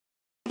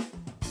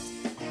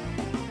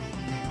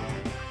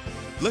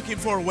Looking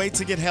for a way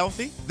to get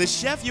healthy? The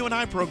Chef You and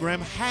I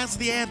program has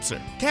the answer.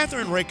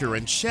 Kathryn and Raaker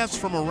and chefs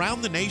from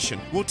around the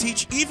nation will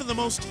teach even the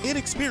most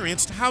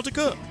inexperienced how to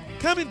cook.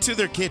 Come into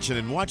their kitchen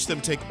and watch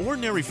them take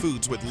ordinary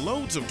foods with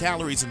loads of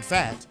calories and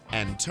fat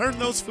and turn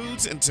those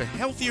foods into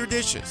healthier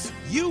dishes.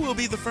 You will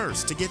be the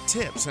first to get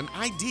tips and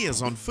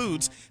ideas on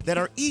foods that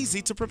are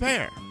easy to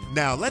prepare.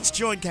 Now let's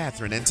join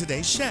Kathryn and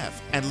today's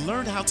chef and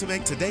learn how to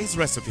make today's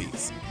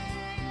recipes.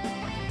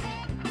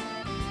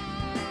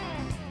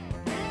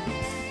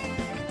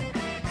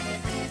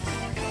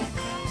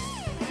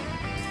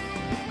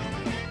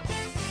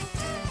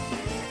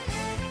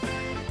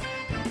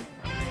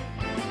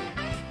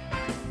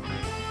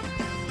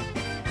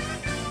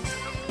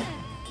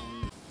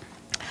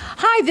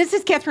 Hi, this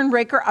is Kathryn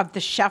Raaker of The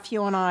Chef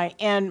You and I,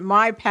 and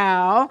my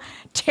pal,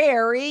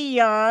 Terry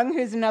Young,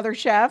 who's another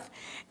chef,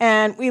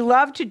 and we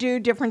love to do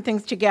different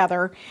things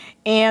together.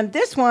 And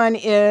this one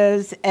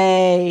is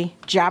a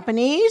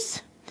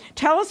Japanese.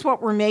 Tell us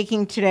what we're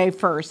making today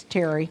first,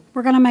 Terry.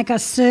 We're going to make a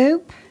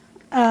soup.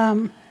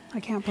 I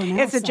can't pronounce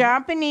it. It's a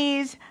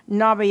Japanese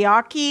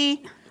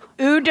nabayaki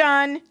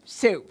udon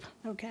soup.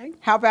 Okay.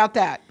 How about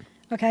that?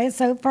 Okay,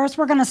 so first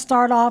we're going to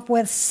start off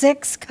with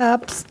 6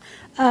 cups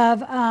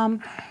of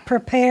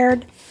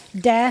prepared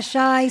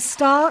dashi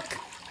stock.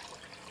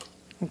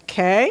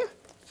 Okay.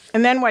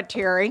 And then what,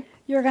 Terry?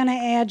 You're going to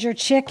add your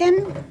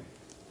chicken,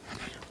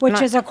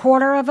 which is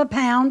 1/4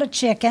 pound of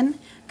chicken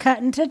cut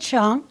into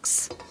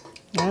chunks.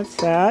 That's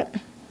that.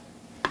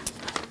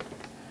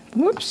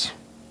 Whoops.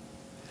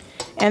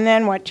 And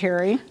then what,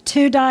 Terry?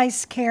 2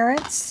 diced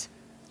carrots.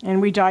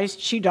 And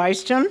she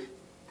diced them.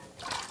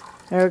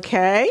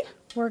 Okay.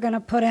 We're going to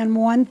put in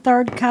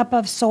 1/3 cup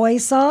of soy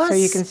sauce. So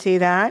you can see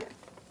that.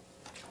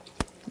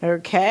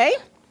 Okay.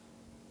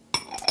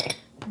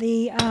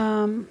 The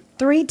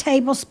 3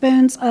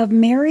 tablespoons of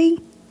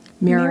mirin.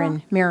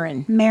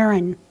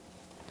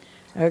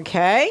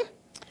 Okay.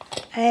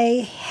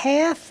 A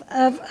half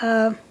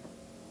of,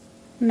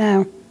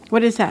 no.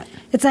 What is that?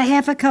 It's a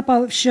half a cup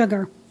of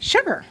sugar.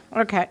 Sugar.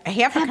 Okay. A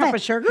half a cup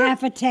of sugar?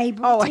 Half a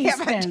teaspoon. Oh,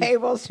 half a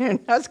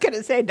tablespoon. I was going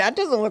to say, that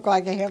doesn't look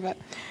like a half a...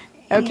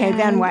 Okay, and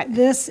then what?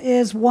 This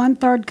is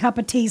 1/3 cup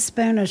of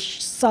teaspoon of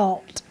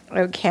salt.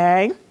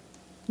 Okay.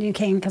 You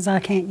can, because I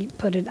can't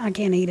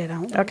eat it.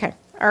 Okay.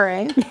 All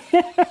right.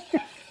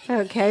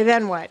 Okay,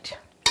 then what?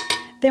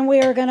 Then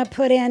we are going to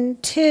put in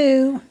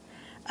 2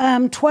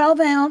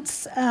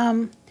 12-ounce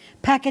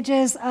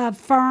packages of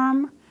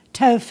firm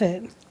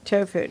tofu.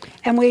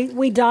 And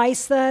we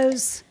dice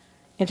those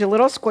into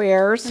little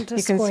squares. Into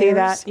you can squares. see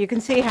that. You can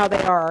see how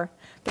they are.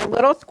 They're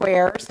little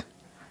squares.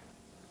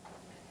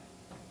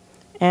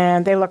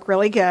 And they look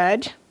really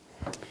good.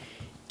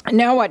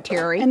 Now what,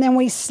 Terry? And then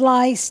we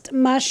sliced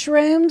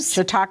mushrooms.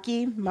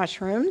 Shiitake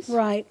mushrooms.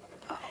 Right.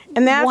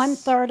 And that's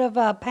 1/3 of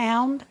a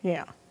pound.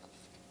 Yeah.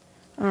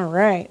 All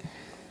right.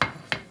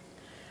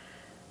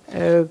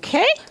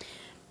 Okay.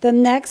 The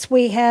next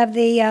we have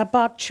the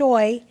bok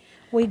choy.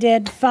 We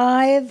did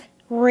 5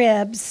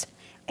 ribs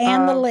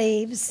and the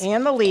leaves.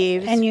 And the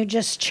leaves. And you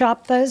just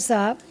chop those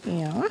up.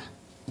 Yeah.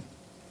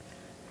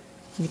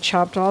 You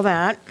chopped all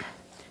that.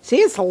 See,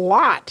 it's a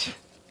lot.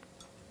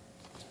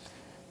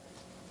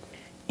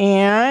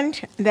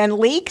 And then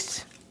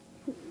leeks.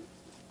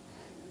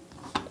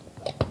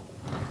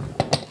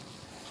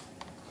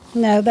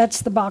 No,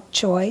 that's the bok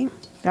choy.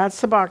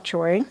 That's the bok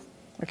choy.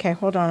 Okay,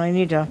 hold on. I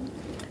need to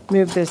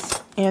move this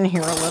in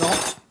here a little.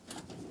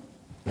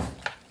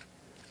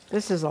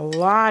 This is a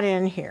lot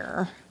in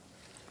here.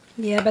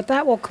 Yeah, but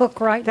that will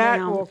cook right down.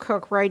 That will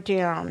cook right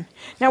down.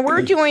 Now,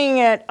 we're doing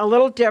it a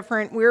little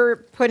different. We're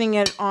putting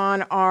it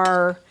on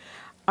our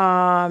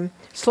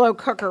slow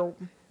cooker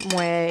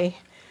way,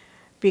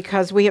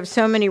 because we have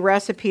so many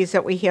recipes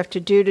that we have to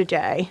do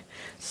today.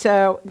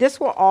 So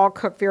this will all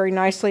cook very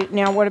nicely.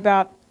 Now, what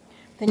about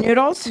the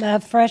noodles? The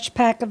fresh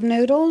pack of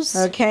noodles.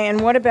 Okay, and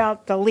what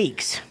about the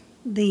leeks?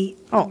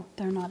 Oh,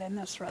 they're not in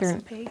this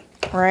recipe.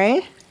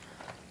 Right?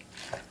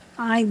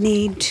 I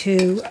need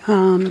to...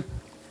 All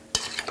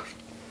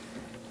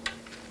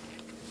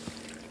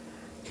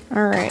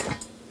right.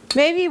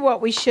 Maybe what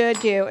we should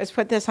do is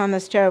put this on the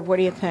stove. What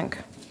do you think?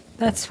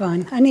 That's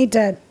fine. I need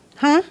to...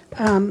 Huh?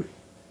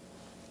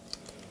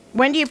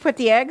 When do you put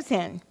the eggs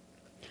in?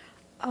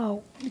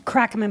 Oh,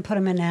 crack them and put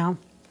them in now.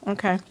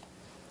 Okay.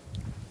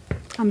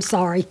 I'm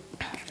sorry.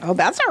 Oh,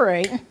 that's all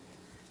right.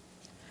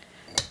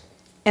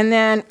 And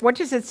then, what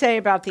does it say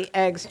about the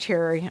eggs,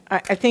 Terry?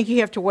 I think you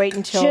have to wait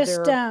until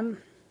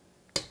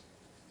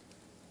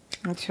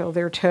until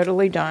they're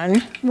totally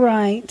done.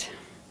 Right.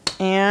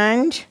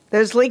 And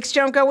those leeks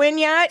don't go in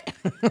yet?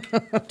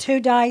 2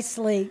 diced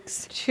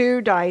leeks.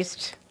 2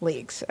 diced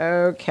leeks.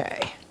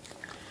 Okay.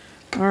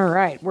 All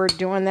right, we're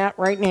doing that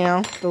right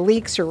now. The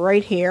leeks are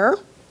right here.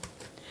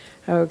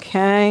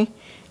 Okay.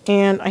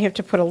 And I have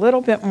to put a little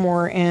bit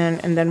more in,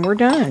 and then we're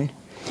done.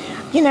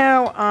 You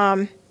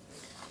know,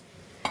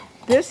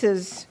 this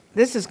is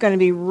going to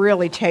be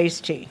really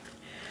tasty.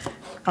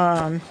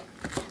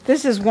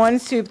 This is one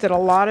soup that a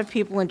lot of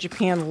people in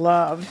Japan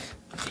love.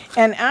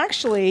 And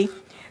actually,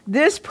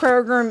 This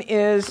program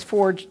is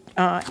for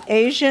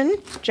Asian,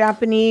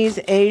 Japanese,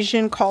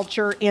 Asian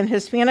culture, and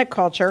Hispanic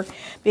culture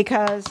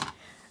because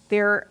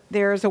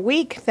there's a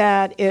week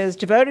that is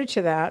devoted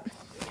to that.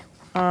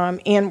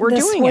 And we're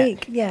doing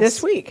it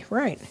this week,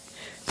 right.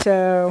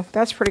 So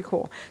that's pretty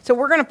cool. So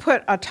we're going to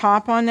put a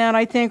top on that,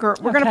 I think, or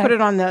we're going to put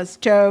it on the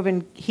stove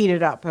and heat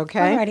it up,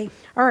 okay? Alrighty.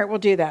 All right, we'll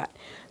do that.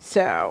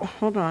 So,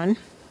 hold on.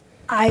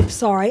 I'm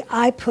sorry,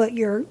 I put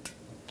your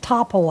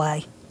top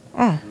away.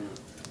 Oh.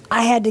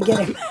 I had to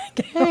get it back.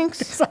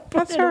 Thanks.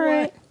 That's all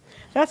right.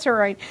 That's all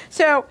right.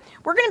 So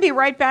we're going to be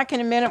right back in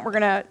a minute. We're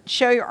going to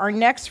show you our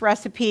next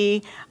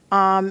recipe,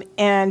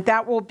 and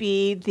that will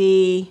be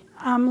the...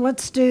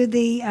 let's do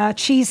the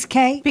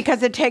cheesecake.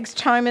 Because it takes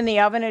time in the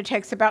oven. It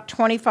takes about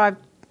 25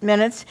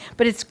 minutes,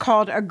 but it's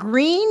called a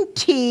green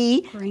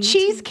tea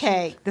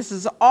cheesecake. This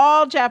is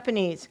all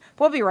Japanese.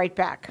 We'll be right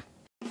back.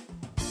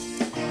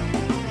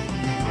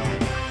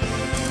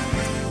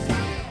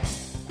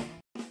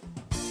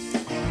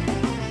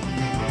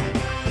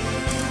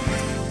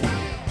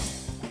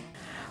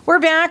 We're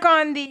back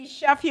on the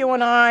Chef You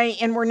and I,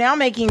 and we're now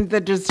making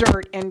the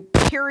dessert. And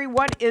Terry,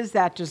 what is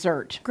that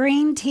dessert?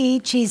 Green tea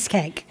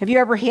cheesecake. Have you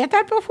ever had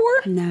that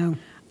before? No.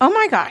 Oh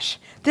my gosh,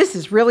 this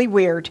is really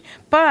weird,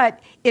 but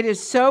it is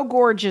so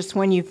gorgeous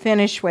when you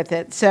finish with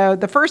it. So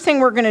the first thing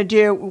we're going to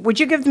do, would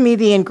you give me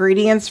the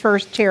ingredients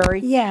first,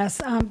 Terry? Yes,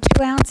 2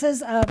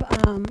 ounces of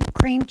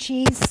cream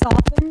cheese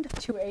softened.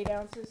 2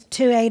 8-ounces.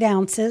 2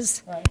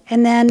 8-ounces. Right.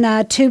 And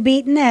then 2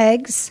 beaten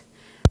eggs,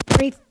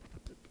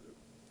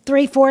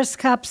 3/4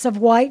 cups of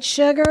white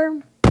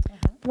sugar,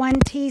 1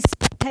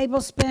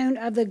 tablespoon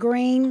of the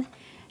green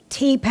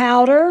tea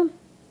powder,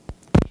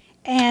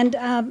 and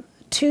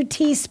 2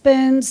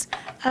 teaspoons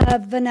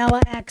of vanilla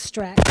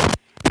extract,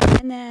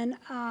 and then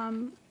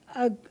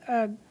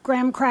a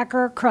graham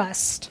cracker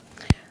crust.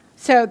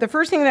 So the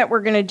first thing that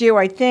we're going to do,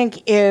 I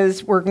think,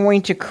 is we're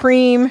going to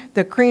cream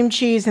the cream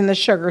cheese and the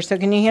sugar. So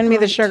can you hand me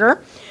the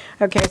sugar?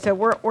 Okay, so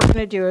what we're going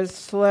to do is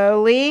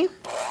slowly...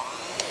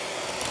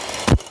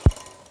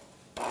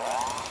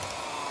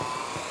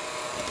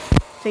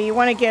 So you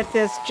want to get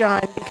this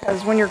done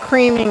because when you're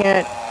creaming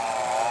it,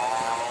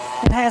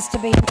 it has to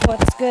be so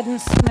it's good and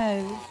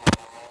smooth.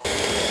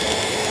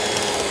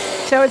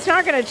 So it's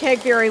not going to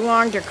take very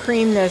long to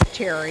cream this,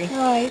 Terry.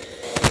 Right.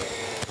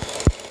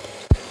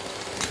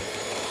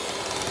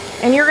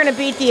 And you're going to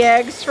beat the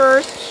eggs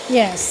first?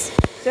 Yes.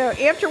 So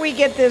after we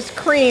get this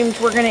creamed,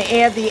 we're going to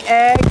add the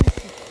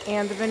eggs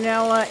and the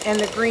vanilla and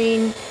the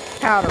green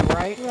powder,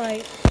 right?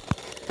 Right.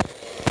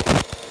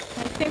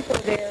 I think we're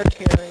there,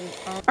 Terry.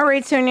 All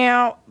right, so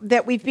now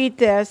that we've beat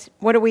this,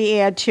 what do we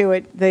add to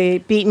it? The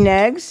beaten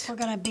eggs? We're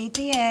going to beat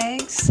the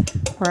eggs.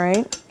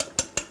 Right.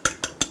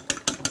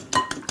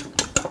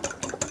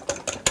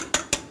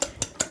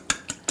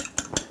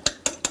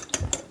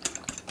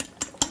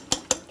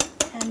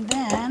 And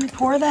then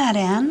pour that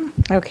in.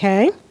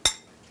 Okay.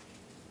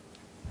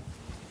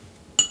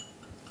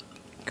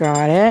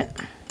 Got it.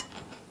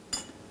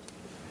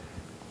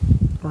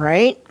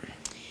 Right.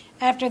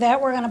 After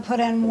that, we're going to put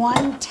in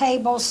 1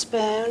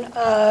 tablespoon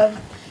of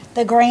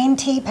the green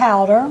tea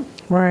powder.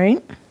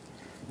 Right.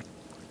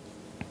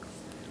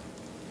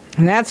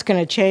 And that's going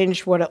to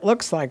change what it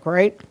looks like,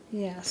 right?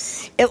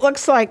 Yes. It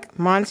looks like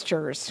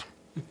monsters.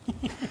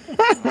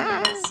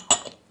 I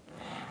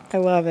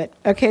love it.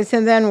 Okay, so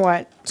then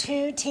what?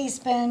 2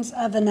 teaspoons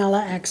of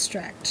vanilla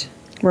extract.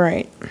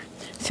 Right.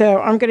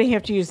 So I'm going to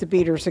have to use the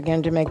beaters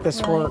again to make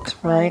this work,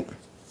 right?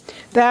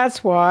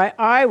 That's why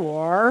I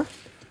wore...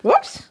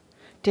 Whoops.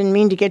 Didn't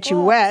mean to get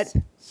you wet.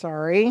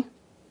 Sorry.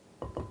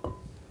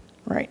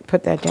 Right,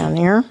 put that down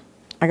there.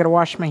 I got to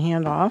wash my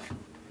hand off.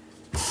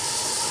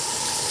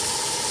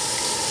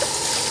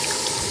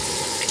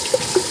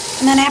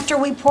 And then after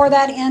we pour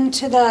that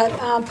into the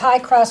pie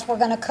crust, we're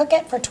going to cook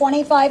it for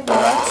 25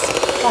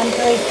 minutes on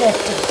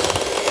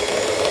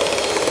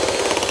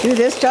 350. Ooh,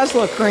 this does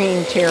look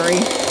green, Terry.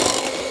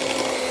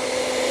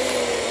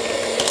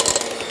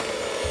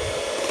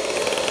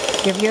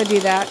 If you'll do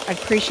that, I'd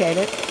appreciate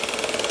it.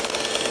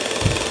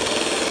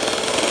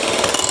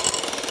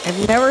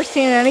 I've never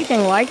seen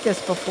anything like this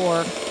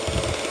before.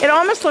 It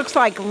almost looks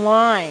like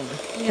lime,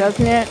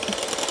 doesn't it?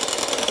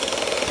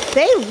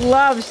 They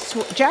love,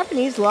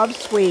 Japanese love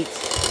sweets.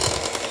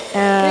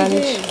 And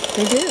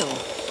they do.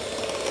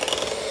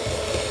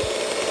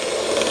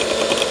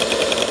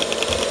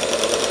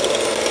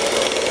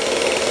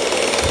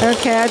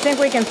 Okay, I think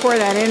we can pour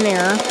that in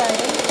there.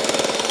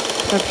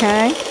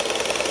 Okay.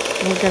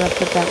 We're going to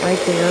put that right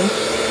there.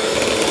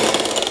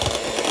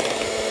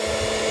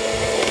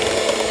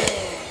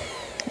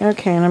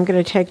 Okay, and I'm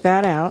going to take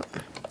that out.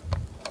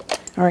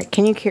 All right,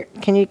 can you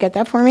get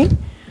that for me?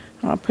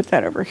 I'll put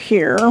that over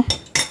here.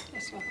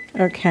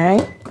 Okay.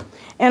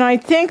 And I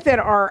think that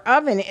our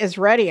oven is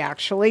ready,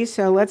 actually,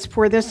 so let's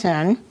pour this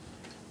in.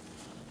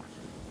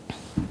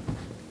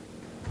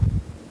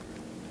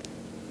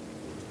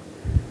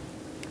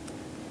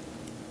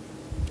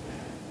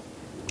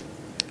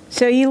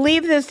 So you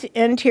leave this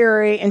in,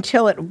 Terry,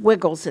 until it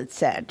wiggles, it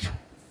said.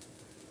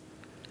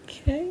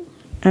 Okay.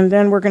 And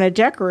then we're going to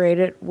decorate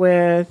it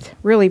with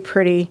really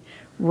pretty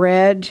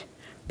red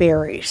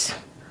berries.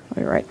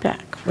 I'll be right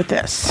back with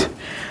this.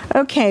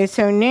 Okay,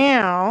 so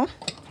now,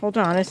 hold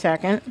on a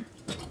second.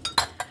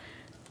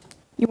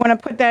 You want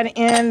to put that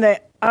in the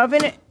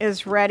oven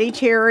is ready,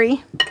 Terry. All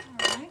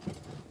right.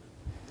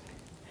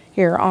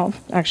 Here, I'll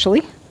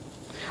actually.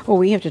 Oh,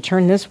 we have to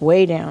turn this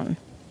way down.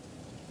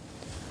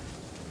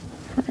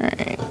 All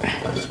right.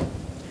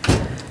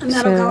 And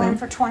that'll go in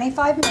for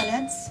 25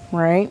 minutes.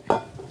 Right.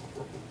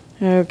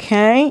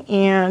 Okay,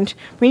 and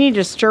we need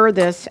to stir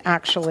this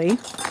actually.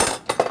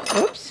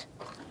 Oops.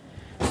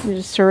 We need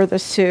to stir the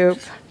soup.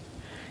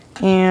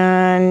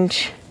 And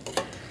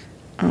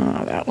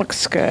that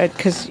looks good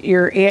because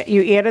you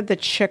added the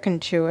chicken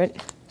to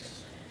it.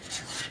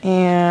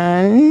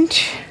 And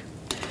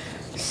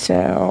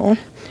so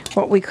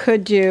what we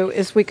could do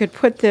is we could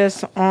put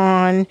this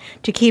on,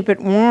 to keep it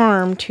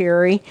warm,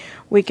 Terry,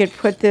 we could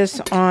put this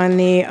on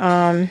the,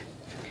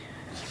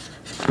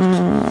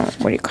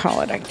 what do you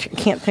call it? I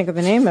can't think of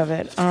the name of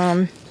it.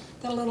 The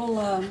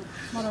little,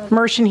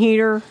 immersion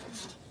heater.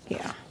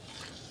 Yeah.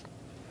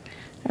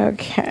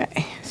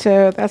 Okay,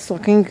 so that's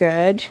looking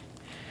good.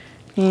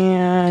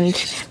 And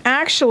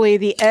actually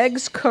the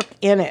eggs cook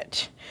in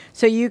it.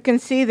 So you can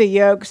see the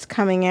yolks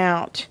coming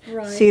out.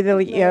 right. See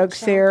the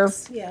yolks there?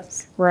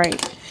 Yes.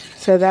 Right.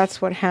 So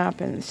that's what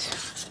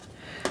happens.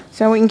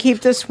 So we can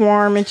keep this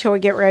warm until we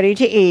get ready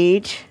to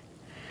eat.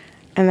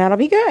 And that'll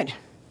be good.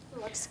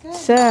 Looks good.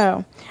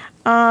 So,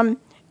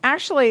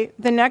 actually,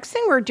 the next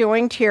thing we're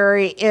doing,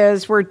 Terry,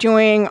 is we're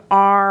doing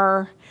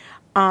our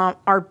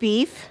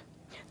beef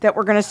that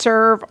we're going to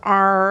serve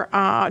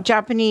our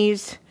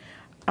Japanese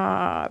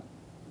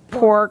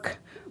pork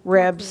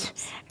ribs.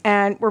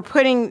 And we're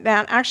putting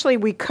that, actually,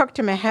 we cooked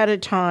them ahead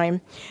of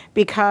time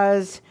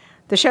because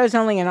the show's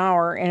only an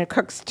hour and it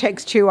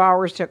takes 2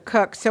 hours to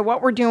cook. So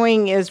what we're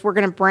doing is we're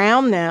going to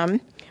brown them,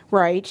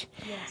 right?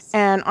 Yes.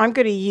 And I'm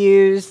going to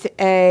use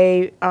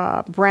a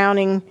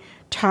browning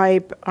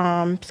type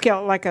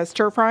skillet, like a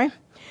stir fry,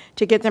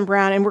 to get them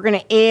brown. And we're going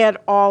to add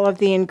all of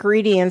the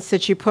ingredients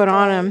that you put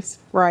on them,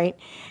 right?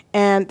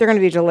 And they're going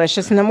to be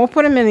delicious. And then we'll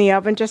put them in the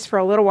oven just for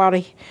a little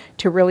while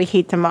to really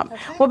heat them up.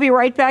 Okay. We'll be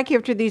right back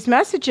after these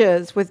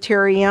messages with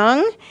Terry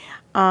Young,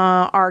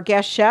 our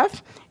guest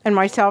chef, and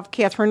myself,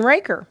 Kathryn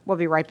Raaker. We'll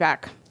be right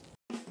back.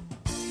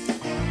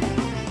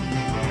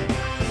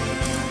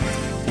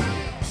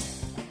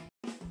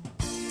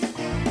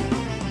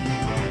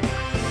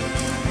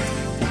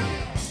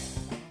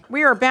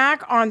 We are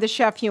back on The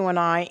Chef You and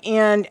I,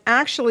 and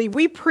actually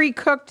we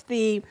pre-cooked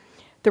the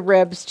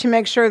ribs to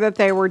make sure that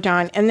they were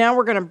done. And now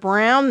we're going to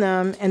brown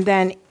them and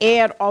then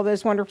add all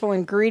those wonderful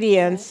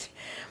ingredients,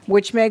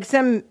 which makes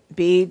them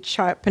be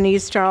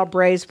Japanese-style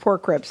braised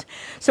pork ribs.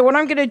 So what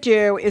I'm going to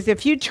do is,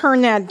 if you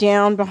turn that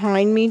down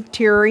behind me,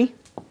 Terry,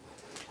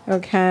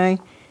 okay,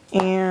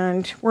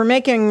 and we're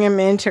making them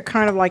into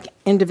kind of like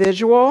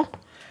individual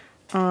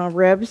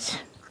ribs.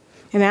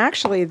 And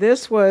actually,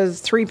 this was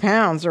 3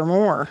 pounds or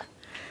more.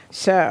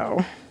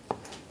 So,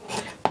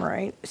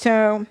 right,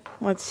 so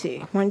let's see,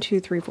 1, 2,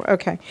 3, 4,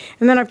 okay.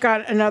 And then I've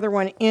got another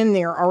one in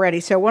there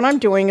already. So what I'm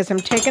doing is I'm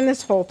taking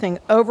this whole thing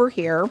over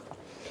here,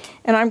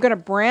 and I'm going to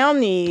brown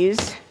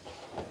these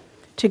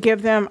to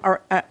give them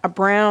a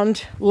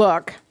browned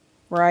look,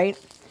 right?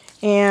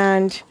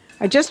 And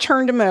I just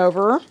turned them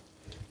over,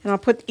 and I'll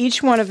put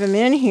each one of them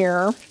in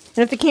here. And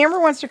if the camera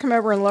wants to come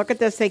over and look at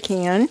this, they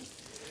can.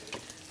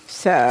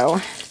 So,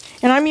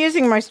 and I'm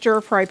using my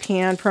stir-fry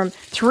pan from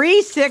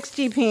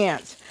 360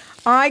 Pans.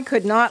 I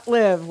could not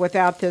live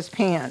without this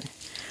pan.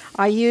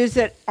 I use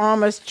it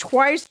almost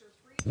twice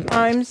or 3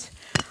 times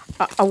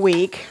a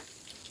week,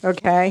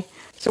 okay?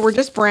 So we're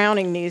just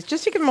browning these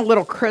just to give them a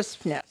little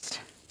crispness.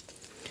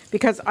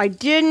 Because I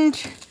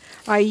used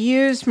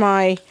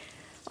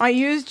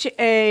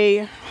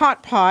a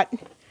hot pot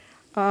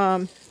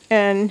to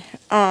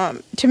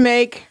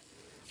make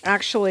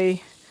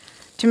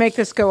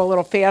this go a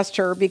little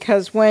faster,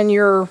 because when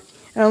you're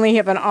only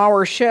have an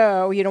hour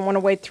show, you don't want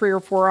to wait 3 or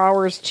 4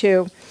 hours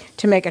to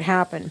make it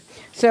happen.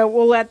 So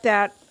we'll let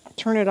that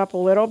turn it up a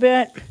little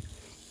bit.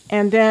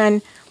 And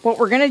then what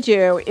we're going to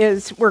do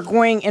is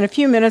in a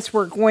few minutes,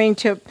 we're going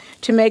to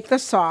make the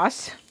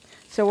sauce.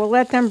 So we'll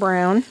let them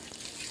brown.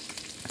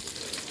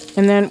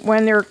 And then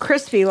when they're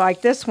crispy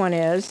like this one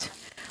is,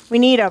 we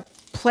need a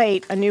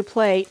new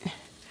plate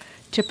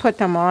to put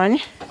them on.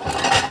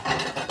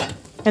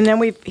 And then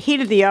we've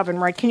heated the oven,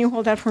 right? Can you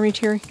hold that for me,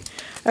 Terry?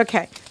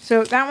 Okay,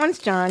 so that one's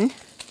done.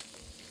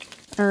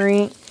 All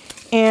right.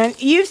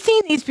 And you've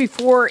seen these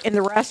before in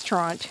the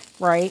restaurant,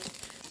 right?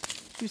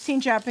 You've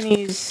seen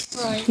Japanese.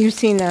 Right. You've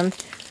seen them.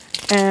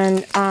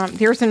 And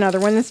there's another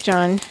one that's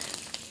done.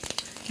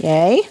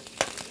 Yay.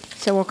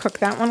 So we'll cook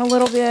that one a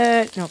little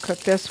bit. And we'll cook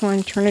this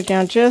one. Turn it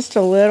down just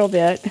a little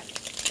bit.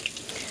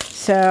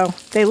 So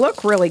they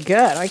look really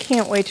good. I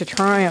can't wait to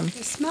try them.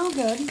 They smell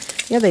good.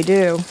 Yeah, they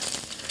do.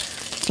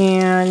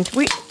 And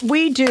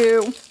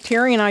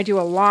Terry and I do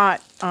a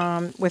lot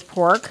with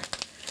pork.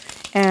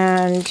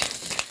 And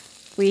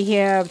We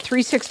have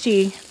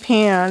 360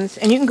 pans,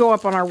 and you can go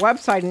up on our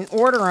website and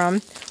order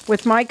them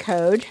with my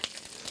code.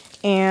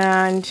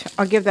 And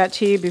I'll give that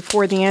to you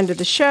before the end of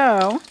the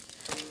show.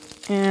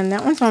 And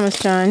that one's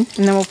almost done.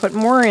 And then we'll put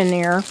more in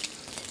there.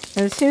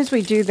 And as soon as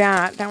we do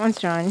that, that one's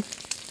done.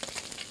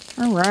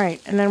 All right.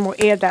 And then we'll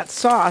add that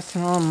sauce.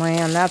 Oh,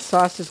 man, that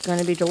sauce is going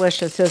to be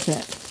delicious, isn't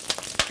it?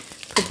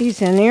 Put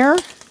these in there.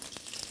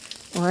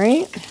 All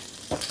right.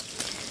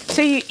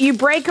 So you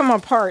break them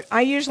apart.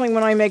 I usually,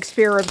 when I make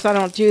spare ribs, I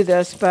don't do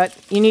this, but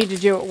you need to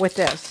do it with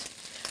this.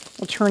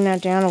 We'll turn that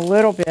down a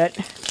little bit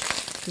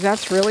because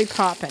that's really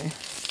popping.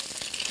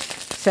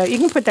 So you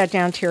can put that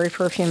down, Terry,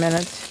 for a few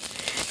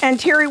minutes. And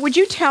Terry, would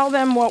you tell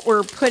them what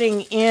we're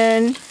putting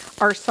in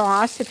our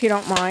sauce, if you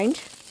don't mind?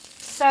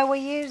 So we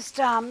used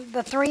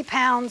the 3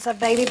 pounds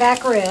of baby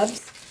back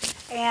ribs,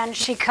 and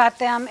she cut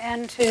them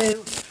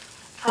into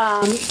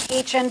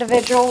each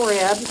individual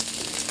rib.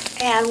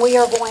 And we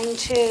are going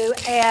to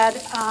add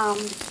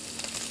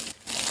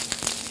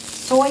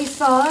soy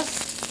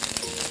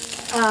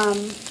sauce,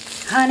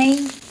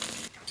 honey,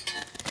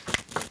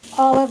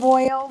 olive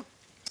oil,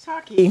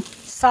 sake,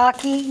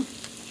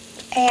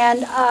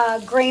 and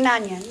green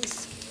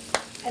onions.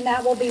 And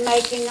that will be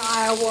making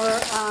our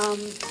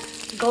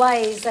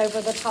glaze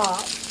over the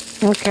top.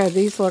 Okay,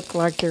 these look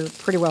like they're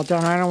pretty well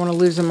done. I don't want to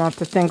lose them off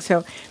the thing, so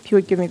if you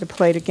would give me the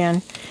plate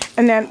again.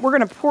 And then we're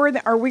going to pour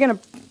are we going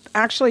to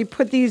actually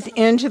put these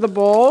into the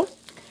bowl,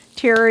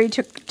 Terry,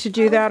 to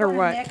do that, or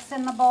what? Mix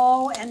in the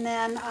bowl and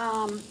then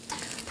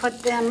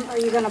put them, are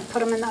you going to put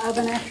them in the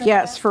oven after that?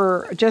 Yes,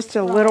 for just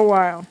a little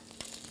while.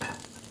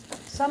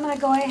 So I'm going to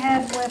go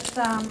ahead with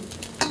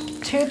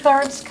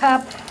 2/3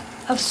 cup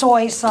of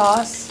soy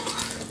sauce,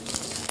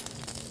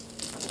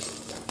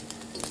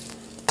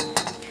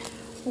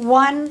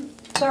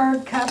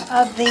 1/3 cup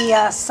of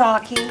the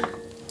sake,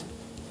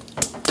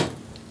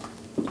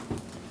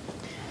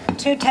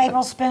 2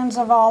 tablespoons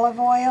of olive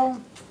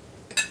oil,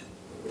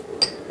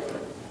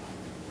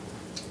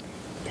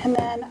 and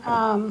then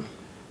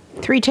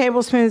 3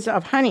 tablespoons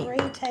of honey. 3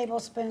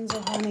 tablespoons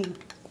of honey.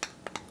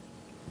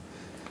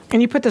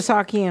 And you put the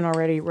sake in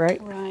already,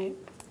 right? Right.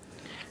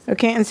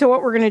 Okay, and so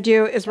what we're going to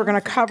do is we're going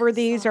to cover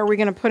these. Are we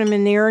going to put them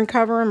in there and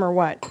cover them, or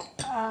what?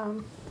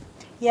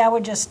 Yeah,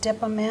 we'll just dip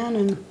them in.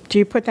 And do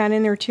you put that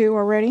in there too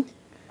already?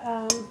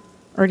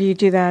 Or do you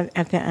do that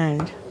at the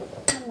end?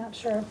 I'm not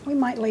sure. We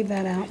might leave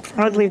that out.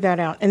 I'd leave that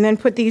out. And then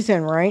put these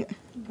in, right?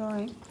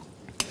 Right.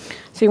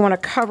 So you want to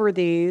cover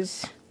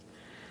these.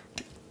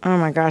 Oh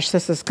my gosh,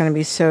 this is going to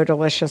be so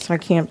delicious. I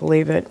can't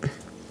believe it.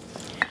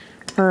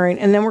 All right,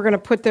 and then we're going to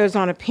put those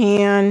on a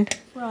pan.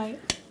 Right.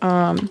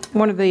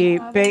 One of the,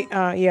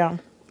 yeah.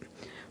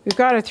 We've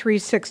got a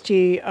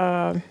 360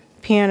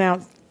 pan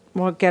out.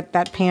 We'll get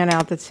that pan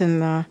out that's in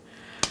the,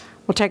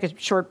 we'll take a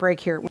short break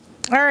here.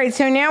 All right,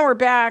 so now we're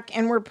back,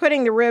 and we're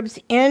putting the ribs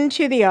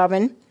into the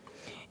oven.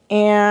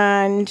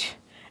 And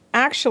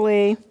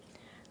actually,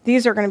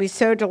 these are going to be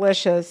so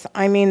delicious.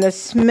 I mean, the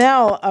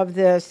smell of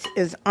this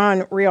is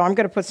unreal. I'm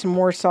going to put some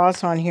more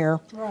sauce on here.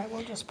 Right,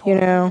 we'll just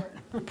pour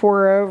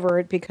pour over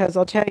it, because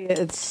I'll tell you,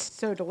 it's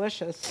so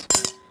delicious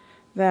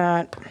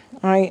that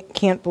I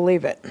can't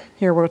believe it.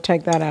 Here, we'll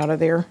take that out of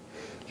there.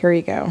 Here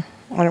you go.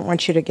 I don't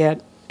want you to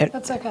get it.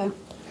 That's okay.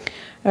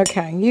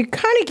 Okay, you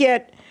kind of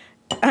get,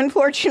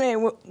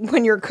 unfortunately,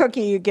 when you're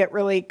cooking, you get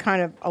really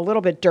kind of a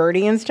little bit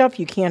dirty and stuff.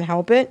 You can't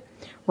help it,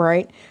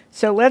 right?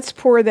 So let's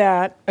pour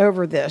that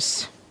over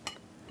this.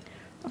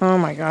 Oh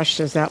my gosh,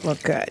 does that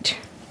look good?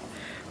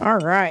 All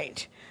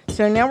right.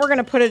 So now we're going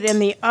to put it in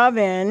the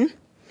oven.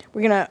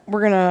 We're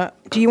gonna,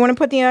 do you want to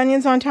put the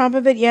onions on top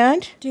of it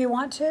yet? Do you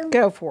want to?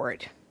 Go for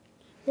it.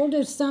 We'll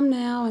do some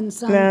now and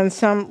some. Then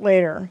some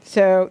later.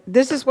 So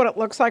this is what it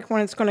looks like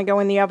when it's going to go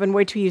in the oven.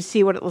 Wait till you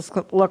see what it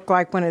look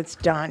like when it's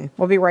done.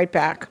 We'll be right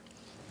back.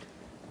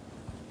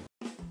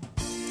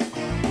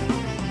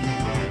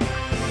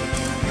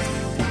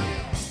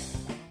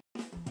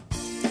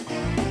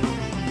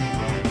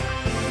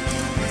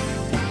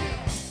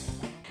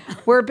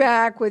 We're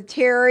back with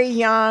Terry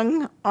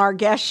Young, our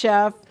guest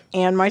chef,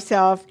 and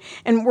myself,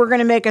 and we're going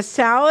to make a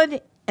salad,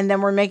 and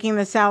then we're making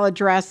the salad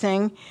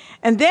dressing,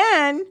 and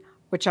then,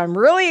 which I'm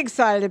really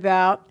excited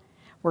about,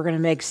 we're going to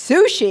make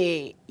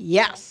sushi.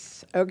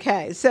 Yes.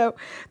 Okay. So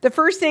the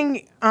first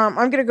thing, I'm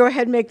going to go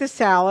ahead and make the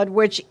salad,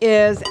 which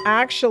is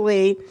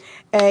actually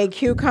a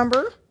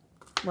cucumber,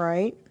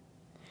 right?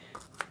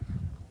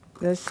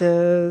 This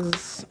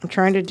is, I'm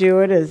trying to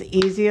do it as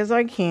easy as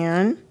I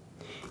can.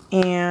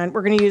 And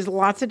we're going to use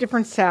lots of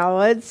different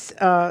salads,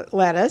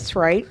 lettuce,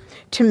 right?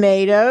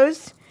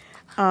 Tomatoes,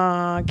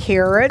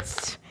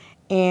 carrots,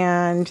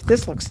 and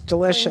this looks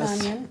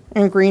delicious.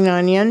 And green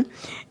onion.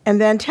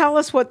 And then tell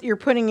us what you're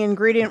putting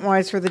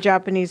ingredient-wise for the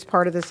Japanese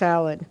part of the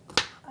salad.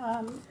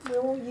 We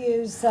will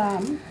use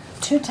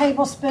 2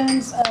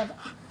 tablespoons of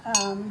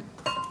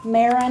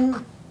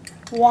Marin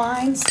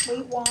wine,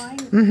 sweet wine.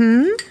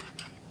 Mm-hmm.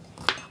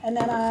 And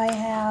then I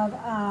have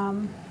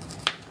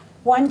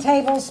 1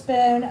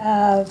 tablespoon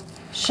of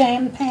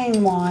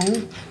champagne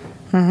wine.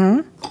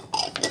 Mm-hmm.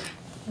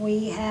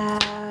 We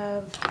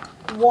have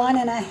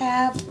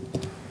 1½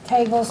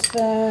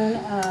 tablespoon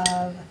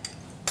of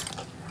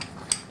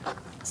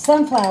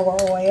sunflower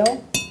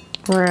oil.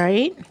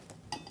 Right.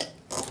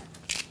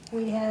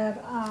 We have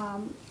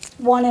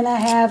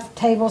 1½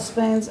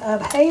 tablespoons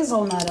of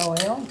hazelnut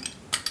oil.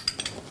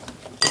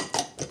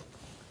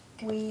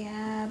 We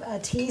have a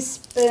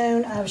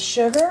teaspoon of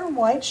sugar,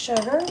 white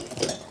sugar,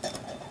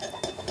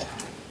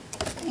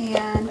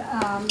 and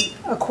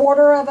a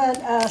quarter of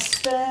a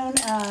spoon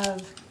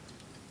of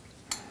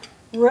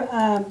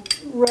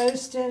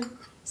roasted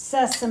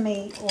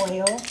sesame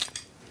oil.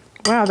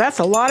 Wow, that's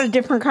a lot of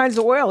different kinds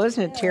of oil,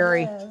 isn't it,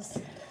 Terry? It is.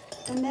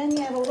 And then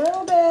you have a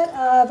little bit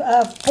of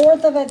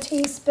 1/4 of a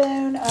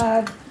teaspoon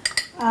of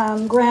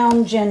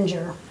ground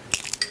ginger.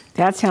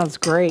 That sounds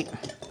great.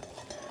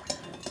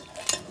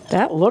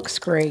 That looks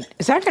great.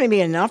 Is that going to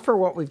be enough for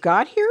what we've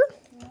got here?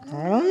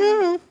 I don't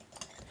know.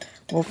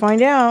 We'll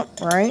find out,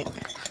 right?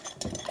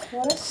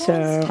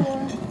 So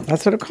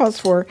that's what it calls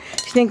for. Do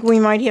you think we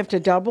might have to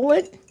double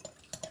it?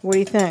 What do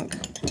you think?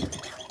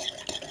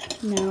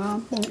 No,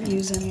 I won't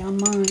use any on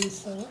mine.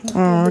 So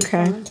oh,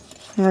 okay.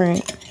 All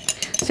right.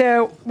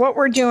 So what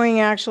we're doing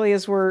actually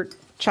is we're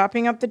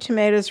chopping up the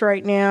tomatoes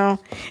right now.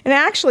 And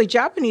actually,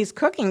 Japanese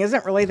cooking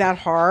isn't really that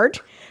hard.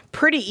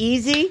 Pretty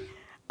easy.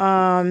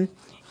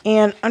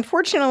 And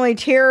unfortunately,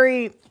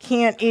 Terry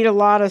can't eat a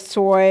lot of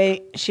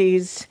soy.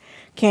 She's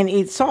can't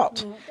eat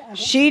salt.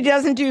 She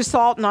doesn't do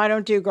salt and I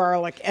don't do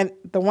garlic. And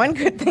the one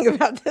good thing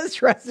about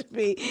this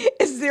recipe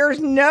is there's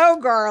no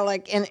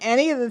garlic in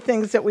any of the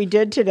things that we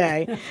did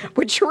today,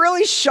 which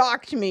really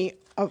shocked me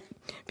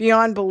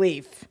beyond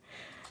belief.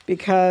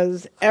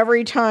 Because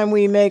every time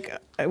we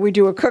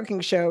do a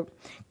cooking show,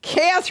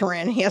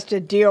 Kathryn has to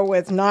deal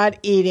with not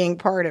eating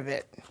part of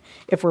it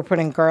if we're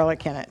putting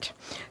garlic in it.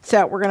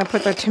 So we're going to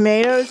put the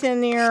tomatoes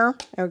in there,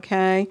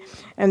 okay?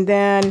 And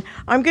then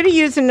I'm going to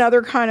use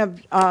another kind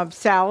of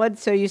salad,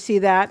 so you see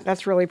that.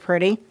 That's really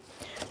pretty.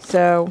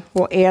 So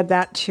we'll add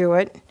that to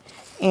it.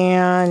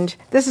 And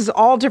this is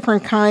all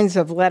different kinds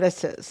of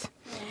lettuces.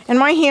 And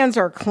my hands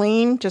are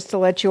clean, just to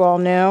let you all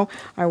know.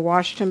 I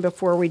washed them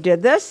before we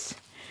did this.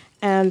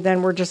 And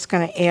then we're just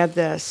going to add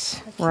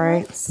this,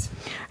 right?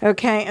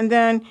 Okay, and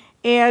then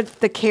add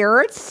the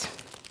carrots,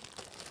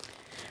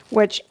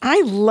 which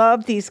I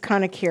love these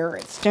kind of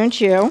carrots,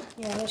 don't you?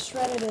 Yeah, the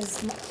shredded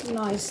is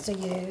nice to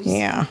use.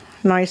 Yeah,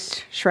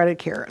 nice shredded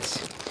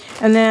carrots.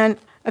 And then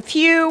a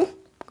few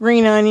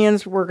green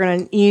onions. We're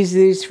going to use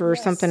these for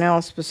something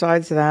else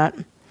besides that.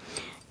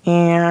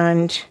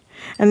 And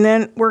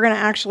then we're going to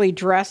actually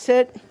dress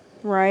it,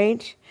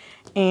 right?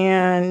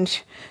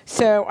 And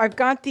so I've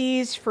got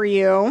these for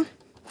you,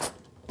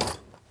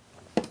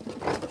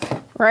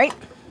 right?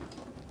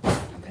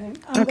 Okay.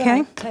 I'm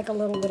going to take a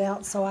little bit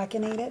out so I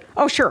can eat it.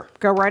 Oh, sure.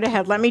 Go right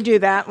ahead. Let me do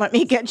that. Let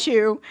me get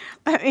you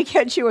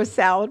a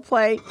salad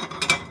plate.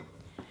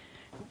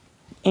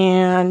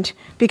 And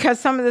because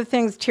some of the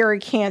things Terry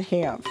can't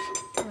have.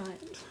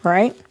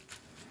 Right?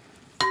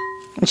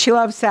 And she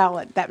loves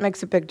salad. That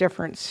makes a big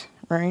difference,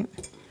 right?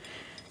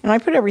 And I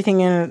put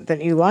everything in it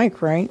that you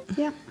like, right?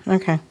 Yeah.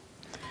 Okay.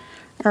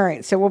 All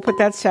right, so we'll put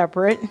that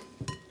separate.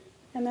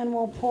 And then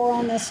we'll pour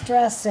on this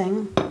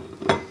dressing.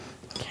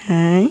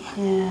 Okay.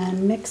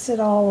 And mix it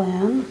all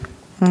in.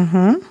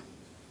 Mm-hmm. You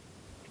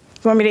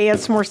want me to add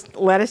some more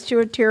lettuce to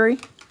it, Terry?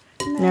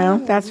 No,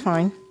 that's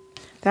fine.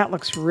 That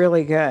looks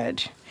really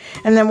good.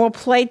 And then we'll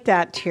plate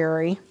that,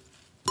 Terry.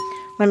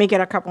 Let me get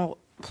a couple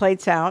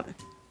plates out.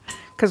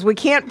 Because we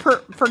can't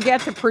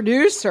forget the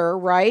producer,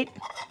 right?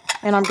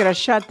 And I'm going to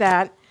shut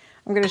that.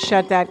 I'm going to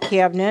shut that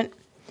cabinet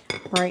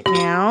right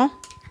now.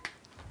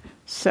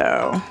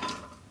 So,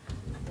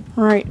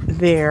 right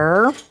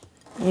there.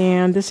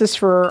 And this is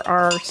for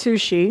our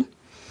sushi.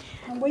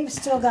 And we've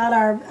still got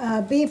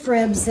our beef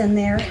ribs in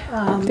there.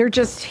 They're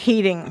just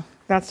heating.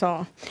 That's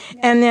all.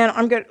 Yeah. And then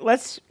I'm good.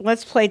 Let's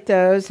plate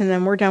those, and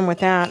then we're done with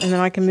that. And then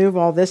I can move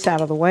all this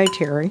out of the way,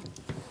 Terry.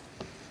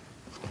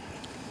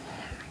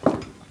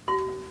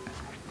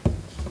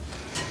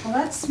 Well,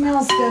 that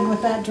smells good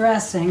with that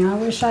dressing. I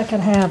wish I could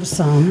have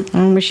some.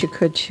 I wish you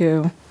could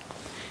too.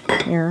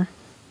 Here.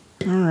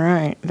 All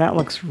right, that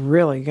looks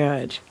really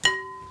good.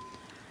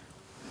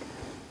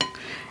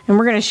 And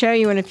we're going to show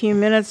you in a few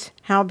minutes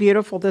how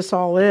beautiful this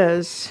all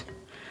is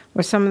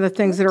with some of the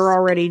things that are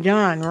already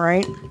done,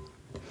 right?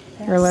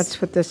 Yes. Here, let's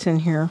put this in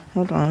here.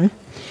 Hold on.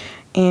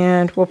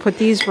 And we'll put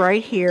these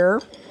right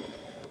here.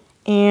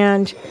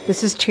 And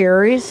this is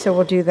Terry's, so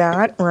we'll do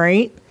that,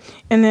 right?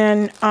 And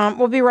then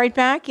we'll be right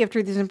back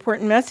after these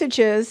important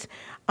messages.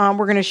 We're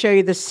going to show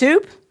you the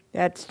soup.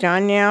 That's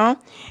done now.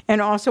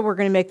 And also we're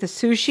going to make the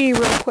sushi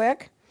real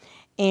quick.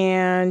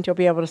 And you'll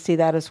be able to see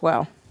that as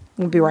well.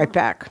 We'll be right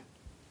back.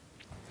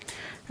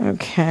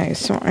 Okay,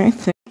 so I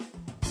think...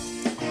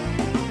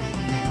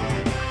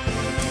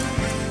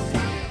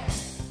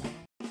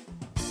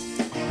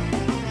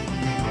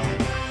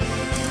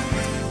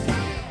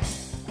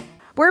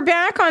 We're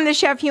back on the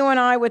Chef You and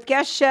I with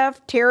guest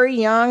chef Terry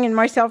Young and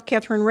myself,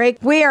 Kathryn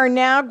Raaker. We are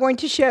now going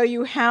to show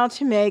you how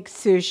to make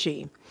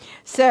sushi.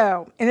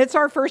 So, and it's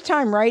our first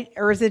time, right?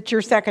 Or is it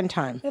your second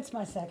time? It's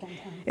my second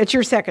time. It's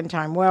your second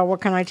time. Well,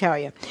 what can I tell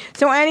you?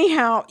 So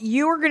anyhow,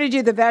 you are going to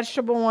do the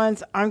vegetable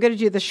ones. I'm going to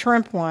do the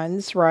shrimp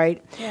ones,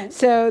 right? Right.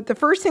 So the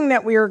first thing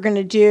that we are going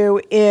to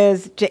do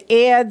is to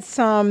add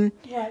some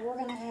Right, we're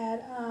going to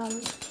add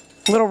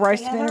little rice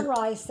we have vinegar. our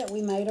rice that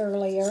we made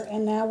earlier,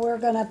 and now we're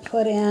going to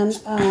put in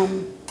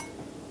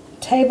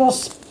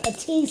a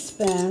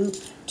teaspoon,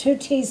 2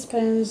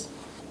 teaspoons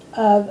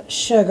of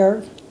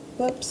sugar.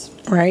 Whoops.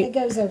 Right. It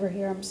goes over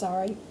here, I'm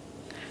sorry.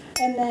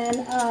 And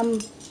then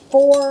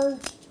 4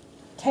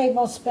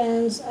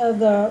 tablespoons of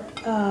the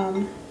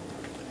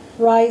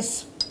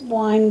rice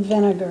wine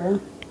vinegar.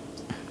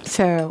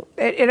 So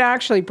it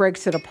actually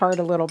breaks it apart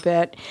a little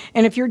bit.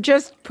 And if you're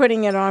just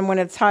putting it on when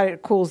it's hot,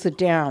 it cools it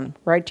down.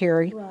 Right,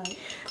 Terry? Right.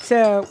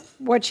 So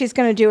what she's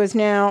going to do is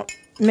now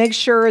make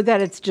sure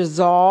that it's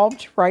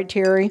dissolved, right,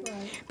 Terry?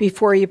 Right.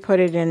 Before you put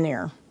it in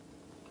there.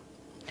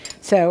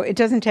 So it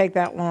doesn't take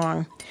that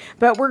long.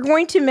 But we're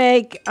going to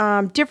make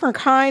different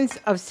kinds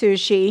of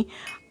sushi,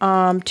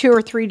 2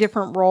 or 3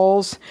 different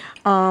rolls.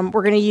 We're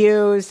going to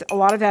use a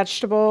lot of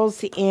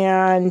vegetables,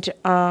 and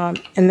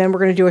then we're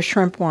going to do a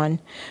shrimp one.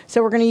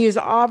 So we're going to use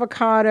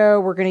avocado,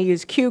 we're going to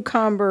use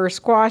cucumber,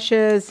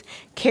 squashes,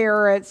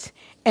 carrots,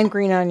 and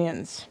green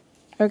onions.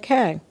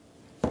 Okay.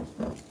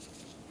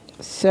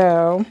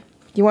 So,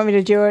 you want me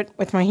to do it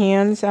with my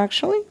hands,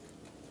 actually?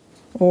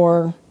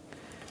 Or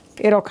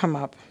it'll come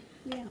up.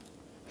 Yeah.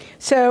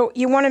 So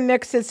you want to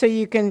mix it so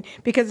you can,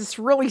 because it's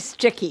really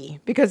sticky,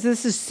 because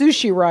this is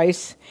sushi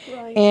rice.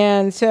 Right.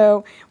 And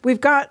so we've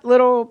got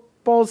little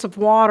bowls of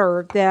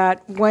water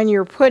that when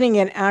you're putting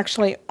it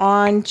actually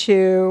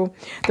onto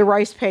the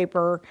rice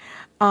paper,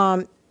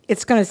 the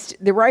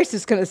rice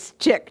is going to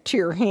stick to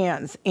your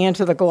hands and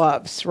to the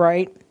gloves,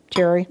 right,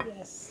 Terry?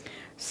 Yes.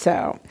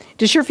 So,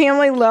 does your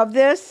family love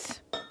this?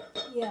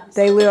 Yes.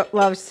 They love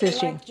I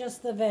sushi. like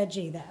just the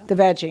veggie, though. The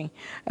veggie.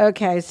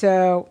 Okay,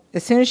 so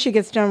as soon as she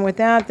gets done with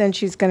that, then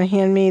she's going to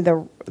hand me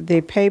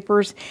the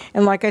papers.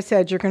 And like I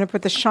said, you're going to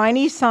put the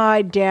shiny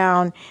side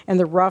down and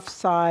the rough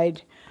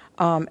side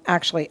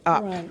actually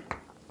up. Right.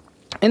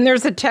 And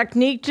there's a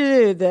technique to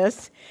do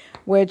this,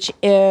 which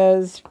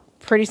is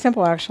pretty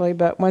simple actually,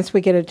 but once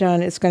we get it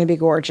done, it's going to be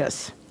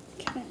gorgeous.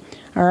 Okay.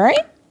 All right?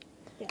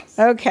 Yes.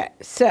 Okay,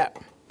 so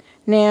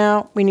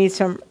now we need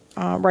some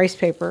rice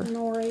paper.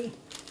 Nori.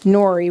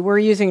 Nori. We're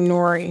using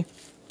nori.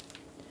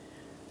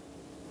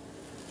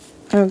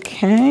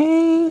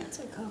 Okay. That's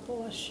a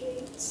couple of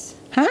sheets.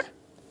 Huh?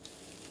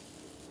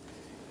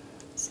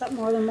 Is that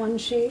more than one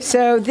sheet?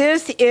 So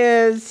this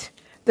is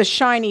the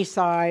shiny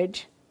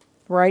side,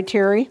 right,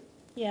 Terry?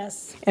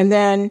 Yes. And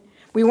then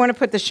we want to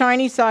put the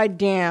shiny side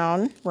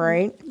down,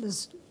 right?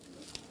 This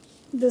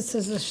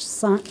is the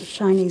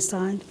shiny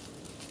side.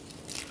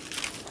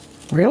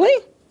 Really?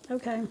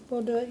 Okay,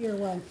 we'll do it your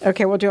way.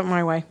 Okay, we'll do it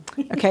my way.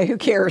 Okay, who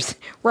cares?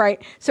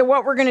 Right. So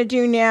what we're going to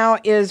do now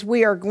is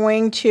we are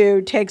going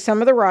to take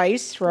some of the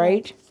rice,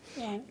 right?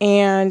 Right.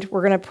 And we're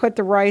going to put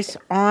the rice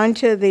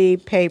onto the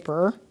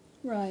paper.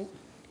 Right.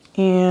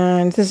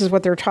 And this is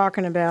what they're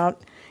talking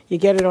about. You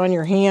get it on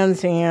your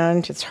hands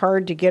and it's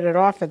hard to get it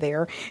off of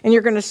there. And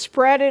you're going to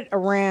spread it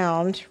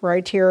around,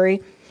 right,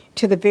 Terry,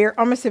 to the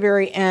almost the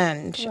very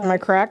end. Right. Am I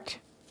correct?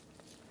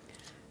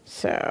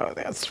 So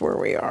that's where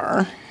we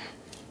are.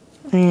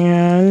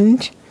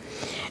 And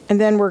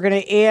then we're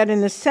going to add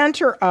in the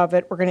center of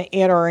it, we're going to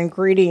add our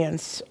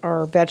ingredients,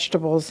 our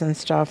vegetables and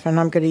stuff. And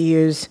I'm going to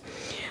use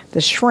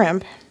the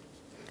shrimp.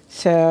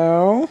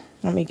 So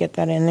let me get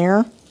that in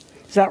there.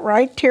 Is that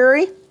right,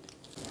 Terry?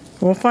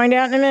 We'll find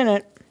out in a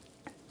minute.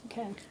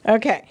 Okay.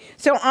 Okay,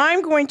 so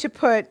I'm going to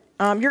put,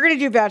 you're going to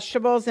do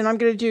vegetables, and I'm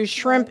going to do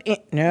shrimp.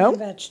 No?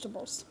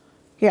 Vegetables.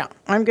 Yeah,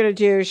 I'm going to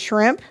do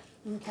shrimp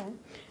Okay.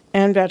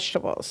 and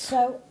vegetables.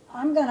 So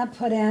I'm going to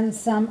put in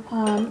some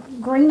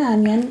green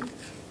onion.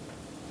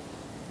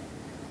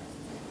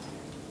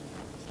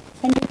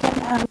 And you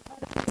can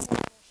put in some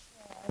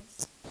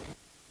shreds.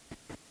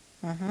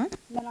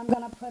 Then I'm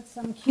going to put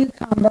some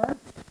cucumber.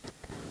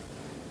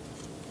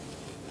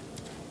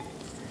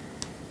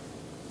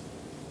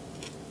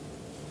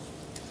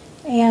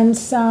 And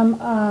some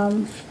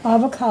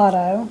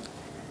avocado.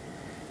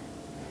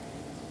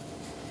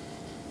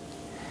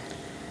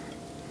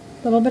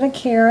 A little bit of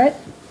carrot.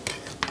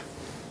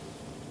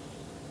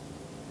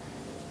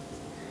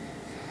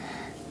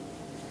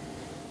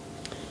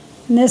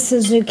 And this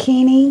is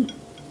zucchini.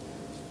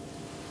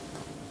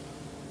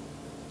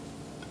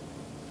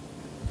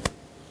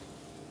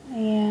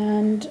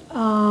 And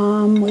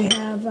we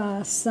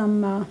have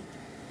some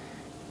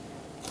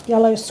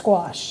yellow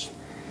squash.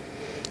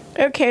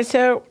 Okay,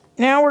 so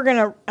now we're going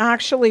to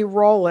actually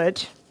roll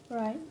it.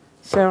 Right.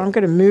 So I'm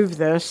going to move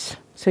this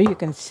so you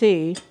can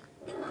see.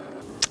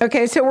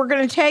 Okay, so we're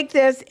going to take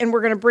this and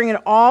we're going to bring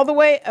it all the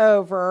way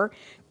over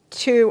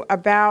to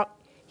about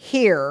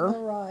here. The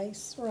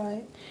rice,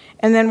 right.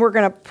 And then we're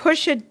going to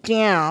push it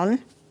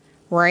down,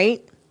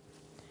 right?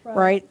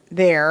 right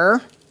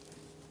there.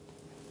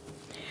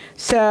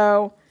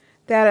 So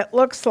that it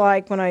looks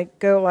like when I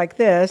go like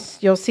this,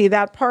 you'll see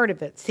that part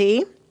of it,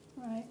 see?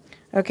 Right.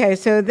 Okay,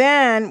 so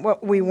then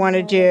what we want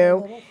to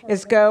do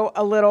is go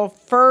a little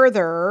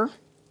further.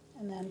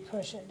 And then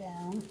push it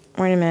down.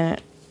 Wait a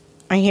minute.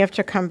 I have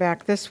to come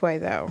back this way,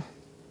 though.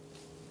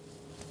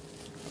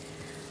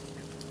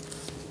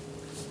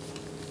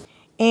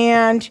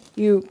 And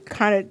you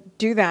kind of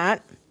do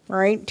that,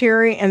 right,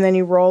 Terry? And then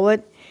you roll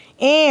it.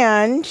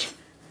 And,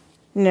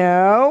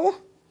 no.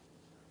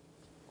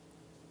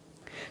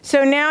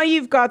 So now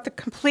you've got the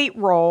complete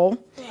roll.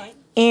 Right.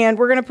 And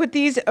we're going to put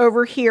these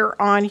over here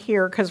on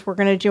here because we're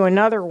going to do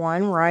another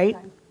one, right?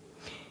 Okay.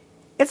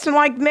 It's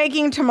like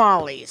making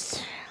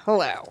tamales.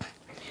 Hello.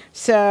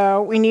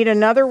 So we need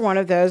another one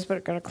of those, but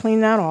I'm going to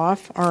clean that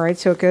off. All right,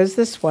 so it goes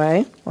this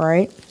way,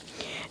 right?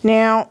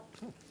 Now,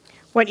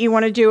 what you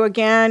want to do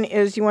again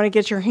is you want to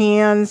get your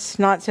hands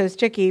not so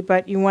sticky,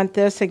 but you want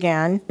this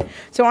again.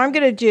 So I'm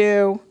going to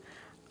do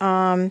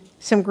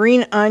some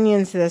green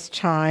onions this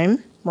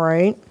time,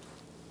 right?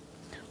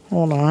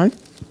 Hold on.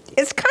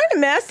 It's kind of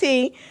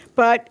messy,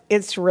 but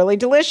it's really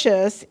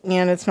delicious,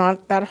 and it's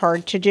not that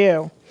hard to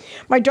do.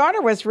 My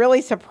daughter was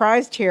really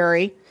surprised,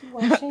 Terry,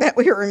 that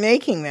we were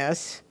making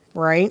this,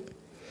 right?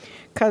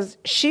 Because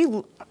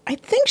I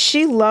think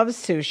she loves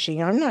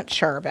sushi. I'm not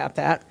sure about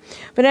that.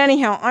 But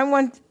anyhow, I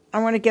want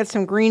to get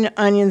some green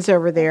onions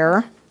over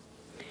there.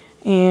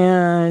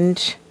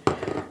 And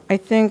I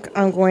think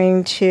I'm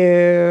going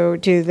to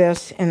do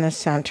this in the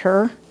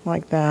center,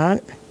 like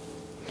that,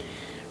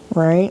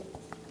 right?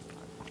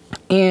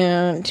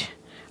 And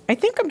I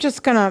think I'm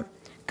just going to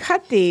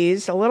cut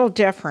these a little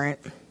different.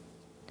 I'm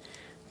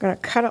going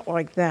to cut it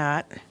like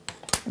that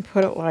and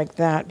put it like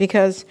that.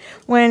 Because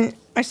when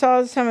I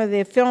saw some of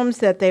the films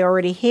that they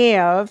already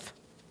have,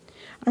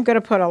 I'm going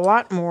to put a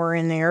lot more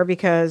in there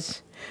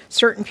because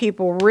certain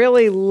people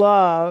really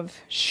love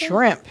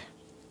shrimp,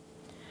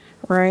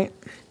 right?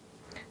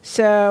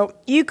 So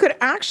you could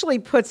actually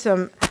put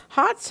some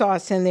hot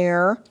sauce in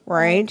there,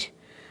 right?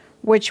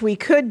 Which we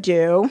could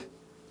do,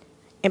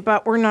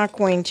 but we're not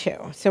going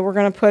to. So we're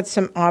going to put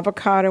some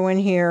avocado in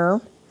here,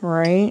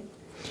 right?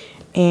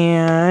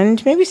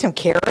 And maybe some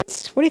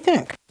carrots. What do you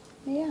think?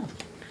 Yeah.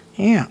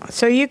 Yeah.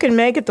 So you can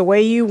make it the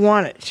way you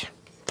want it.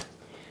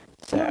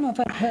 I don't know if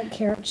I put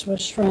carrots with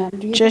shrimp.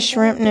 Do you Just think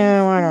shrimp?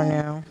 No, I don't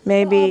know.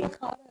 Maybe,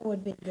 avocado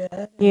would be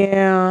good.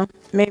 yeah,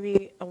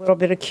 maybe a little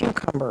bit of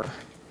cucumber,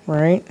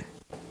 right?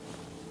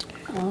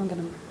 Oh, I'm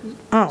gonna.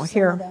 Oh,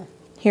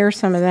 here's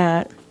some of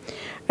that.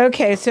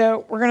 Okay,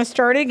 so we're going to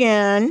start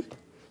again.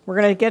 We're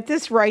going to get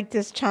this right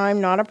this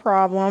time, not a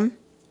problem.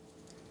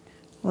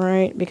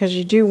 Right, because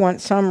you do want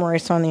some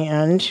rice on the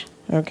end,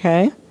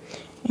 okay?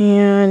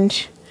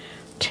 And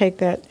take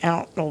that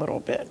out a little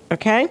bit,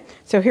 okay?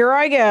 So here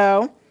I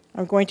go.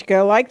 I'm going to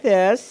go like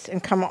this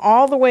and come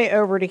all the way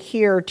over to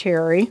here,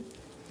 Terry.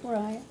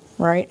 Right.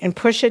 Right, and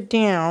push it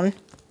down.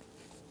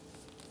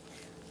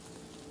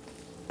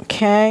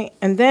 Okay,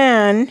 and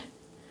then,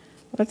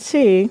 let's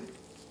see,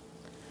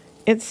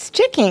 it's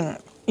sticking.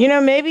 You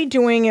know, maybe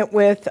doing it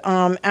with,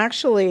 what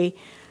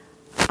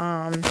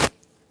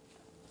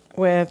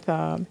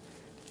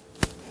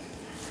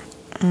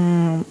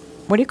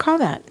do you call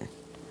that?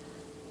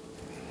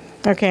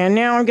 Okay, and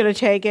now I'm going to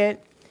take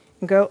it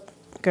and go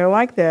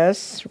like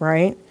this,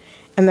 right?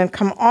 And then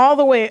come all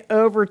the way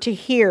over to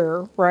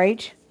here,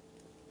 right?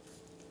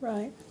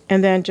 Right.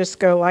 And then just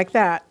go like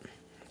that.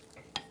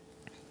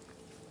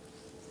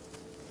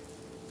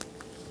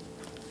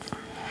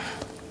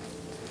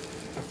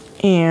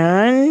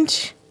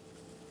 And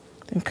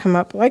then come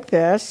up like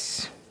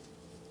this.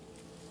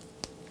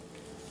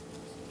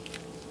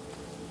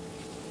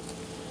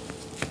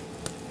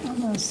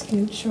 I'm gonna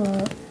scoot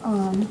your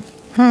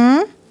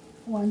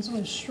ones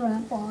with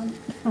shrimp on.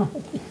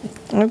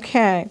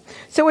 Okay,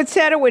 so it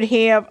said it would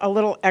have a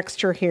little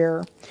extra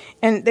here.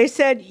 And they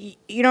said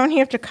you don't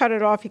have to cut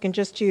it off, you can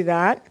just do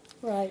that.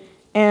 Right.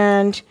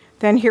 And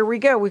then here we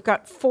go, we've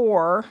got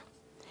 4.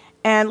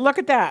 And look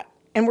at that.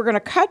 And we're gonna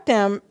cut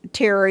them,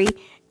 Terry,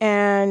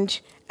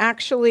 and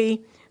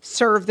actually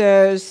serve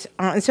those.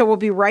 And so we'll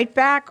be right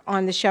back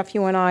on the Chef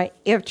You and I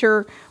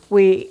after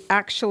we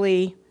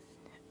actually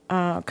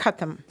cut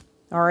them,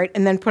 all right?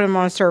 And then put them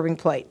on a serving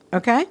plate,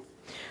 okay?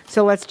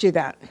 So let's do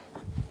that.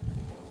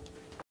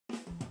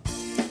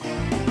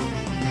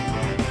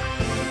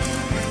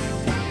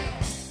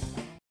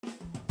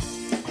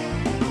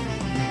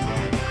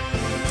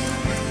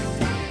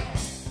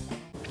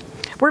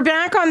 We're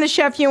back on the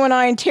Chef You and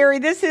I, and Terry,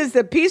 this is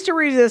the piece de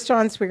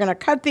resistance. We're going to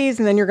cut these,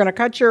 and then you're going to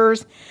cut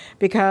yours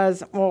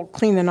because we'll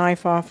clean the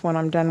knife off when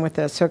I'm done with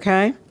this,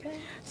 okay? Okay.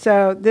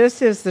 So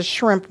this is the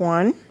shrimp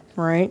one,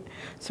 right?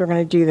 So we're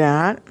going to do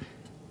that,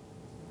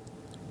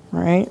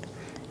 right?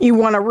 You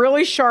want a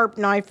really sharp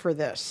knife for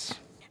this.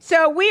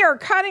 So we are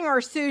cutting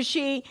our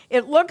sushi.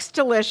 It looks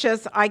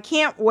delicious. I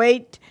can't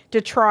wait to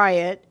try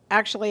it.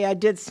 Actually, I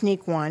did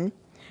sneak one,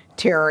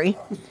 Terry.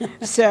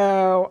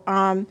 So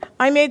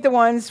I made the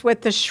ones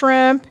with the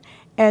shrimp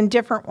and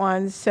different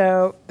ones.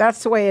 So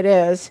that's the way it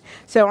is.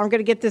 So I'm going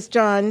to get this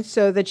done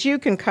so that you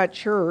can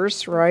cut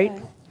yours, right?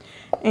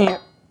 Okay. And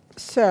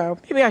so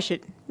maybe I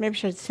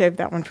should save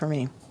that one for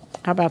me.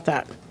 How about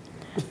that?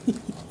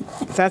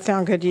 Does that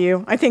sound good to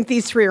you? I think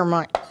these 3 are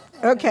mine.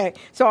 Okay,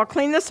 so I'll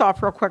clean this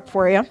off real quick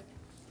for you.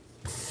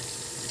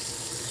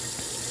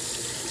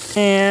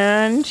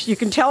 And you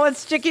can tell it's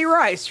sticky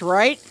rice,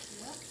 right?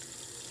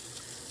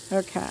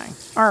 Yep. Okay.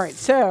 All right,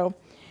 so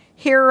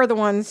here are the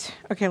ones.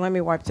 Okay, let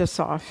me wipe this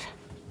off.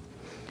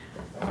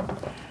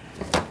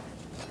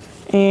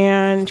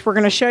 And we're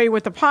going to show you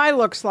what the pie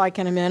looks like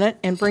in a minute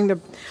and bring the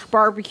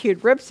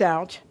barbecued ribs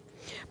out.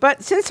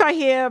 But since I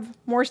have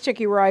more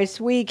sticky rice,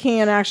 we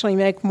can actually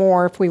make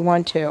more if we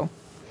want to,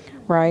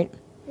 right?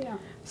 Yeah.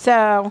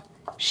 So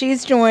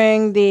she's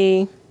doing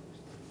the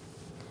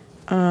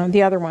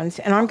other ones.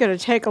 And I'm going to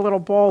take a little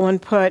bowl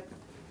and put,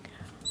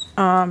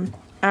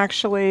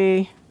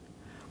 actually,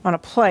 on a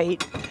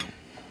plate.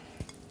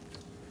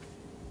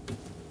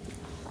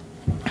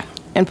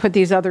 And put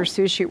these other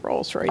sushi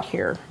rolls right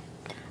here.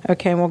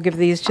 Okay, and we'll give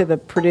these to the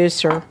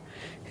producer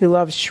who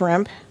loves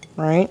shrimp,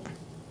 right?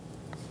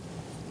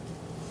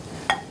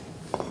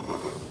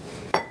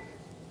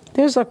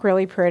 Those look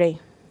really pretty.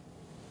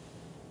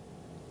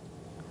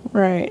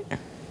 Right.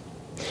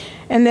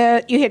 And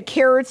you had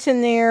carrots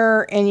in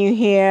there, and you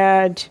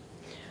had...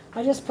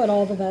 I just put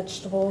all the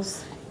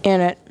vegetables.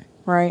 In it,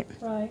 right?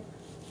 Right.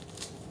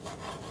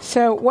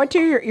 So what do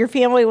your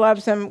family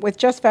loves them with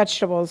just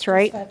vegetables,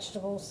 right? Just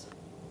vegetables.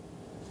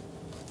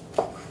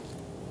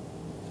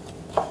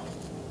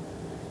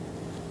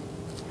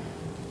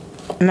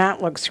 And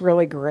that looks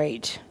really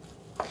great.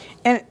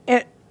 And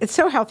it's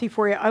so healthy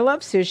for you. I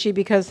love sushi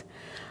because,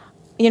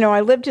 you know,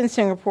 I lived in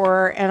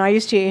Singapore, and I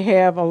used to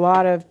have a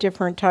lot of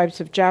different types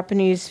of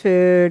Japanese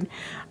food.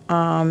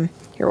 Here,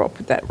 we'll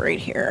put that right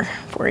here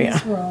for you.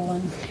 It's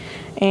rolling.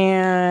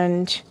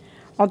 And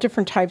all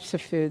different types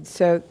of foods.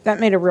 So that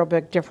made a real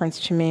big difference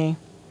to me,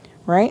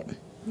 right?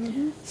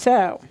 Mm-hmm.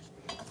 So,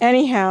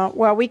 anyhow,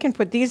 well, we can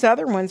put these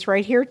other ones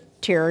right here,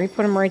 Terry.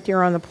 Put them right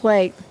there on the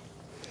plate.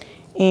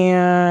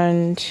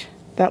 And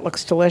that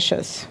looks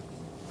delicious.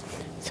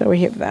 So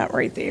we have that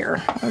right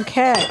there.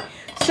 Okay.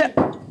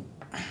 So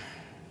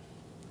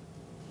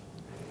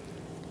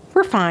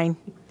we're fine.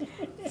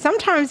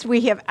 Sometimes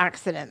we have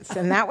accidents,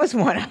 and that was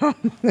one of them.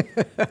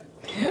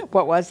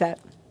 What was that?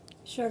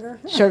 Sugar.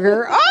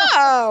 Sugar.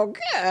 Oh,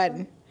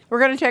 good. We're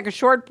going to take a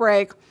short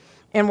break,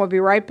 and we'll be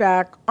right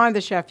back on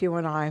The Chef You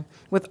and I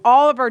with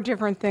all of our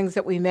different things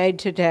that we made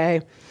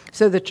today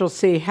so that you'll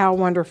see how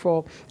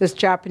wonderful this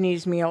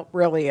Japanese meal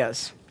really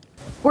is.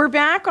 We're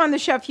back on The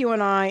Chef You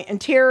and I,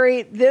 and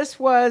Terry, this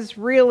was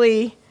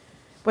really,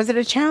 was it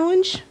a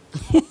challenge?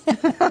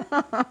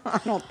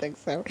 I don't think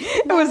so.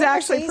 It was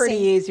actually pretty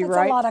easy,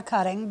 right? It's a lot of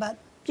cutting, but...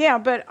 Yeah,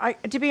 but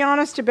to be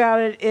honest about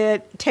it,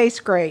 it tastes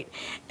great.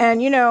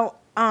 And, you know,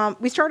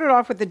 we started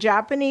off with the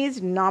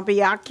Japanese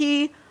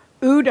nabiyaki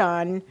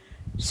udon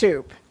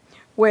soup,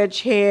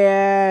 which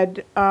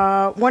had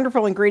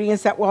wonderful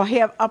ingredients that we'll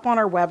have up on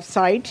our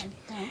website.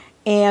 Okay.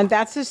 And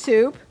that's the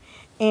soup.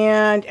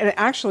 And it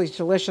actually is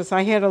delicious.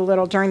 I had a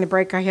little, during the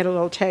break, I had a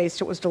little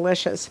taste. It was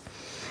delicious.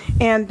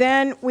 And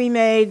then we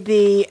made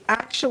the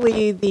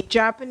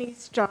Japanese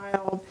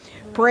style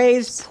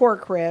braised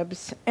pork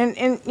ribs.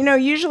 And you know,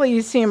 usually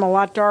you see them a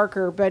lot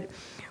darker, but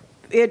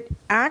it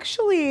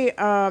actually,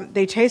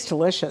 they taste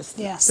delicious.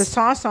 Yes. The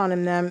sauce on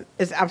them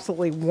is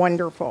absolutely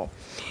wonderful.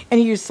 And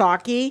you use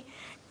sake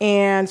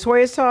and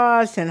soy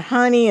sauce and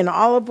honey and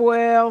olive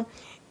oil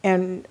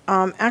and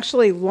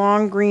actually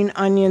long green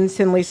onions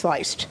thinly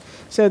sliced.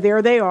 So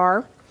there they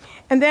are.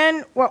 And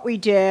then what we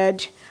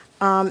did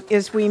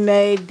is we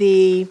made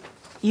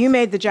you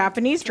made the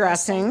Japanese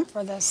dressing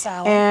for the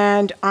salad.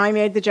 And I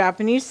made the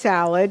Japanese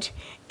salad.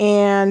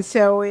 And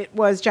so it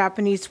was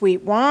Japanese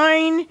sweet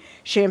wine,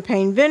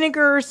 champagne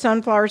vinegar,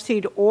 sunflower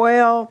seed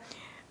oil,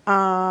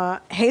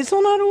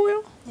 hazelnut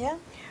oil,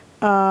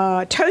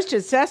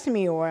 toasted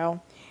sesame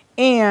oil,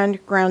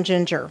 and ground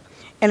ginger.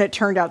 And it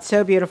turned out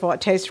so beautiful.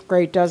 It tastes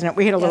great, doesn't it?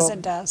 We had a little. Yes,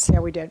 it does. Yeah,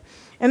 we did.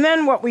 And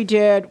then what we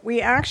did, we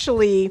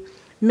actually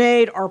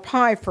made our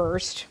pie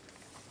first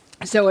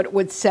so it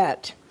would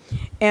set.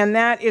 And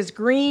that is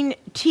green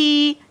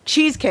tea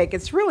cheesecake.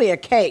 It's really a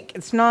cake.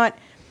 It's not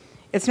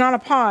a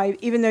pie,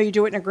 even though you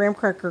do it in a graham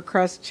cracker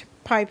crust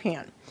pie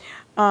pan.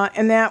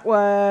 And that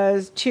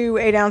was 2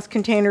 8-ounce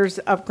containers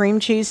of cream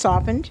cheese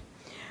softened,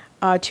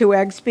 2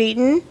 eggs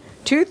beaten,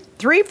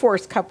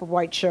 3/4 cup of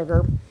white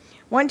sugar,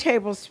 1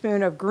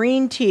 tablespoon of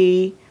green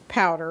tea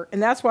powder,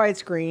 and that's why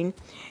it's green,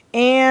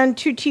 and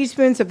 2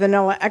 teaspoons of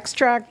vanilla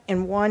extract,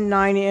 and 1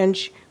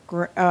 9-inch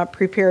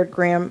prepared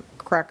graham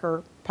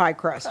cracker pie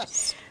crust.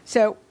 Yes.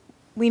 So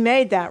we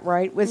made that,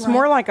 right? It's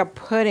more like a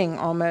pudding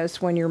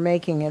almost when you're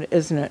making it,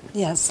 isn't it?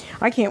 Yes.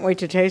 I can't wait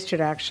to taste it,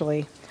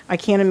 actually. I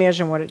can't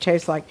imagine what it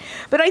tastes like.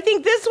 But I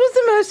think this was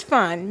the most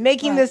fun,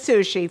 making the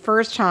sushi,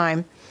 first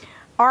time.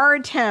 Our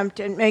attempt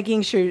at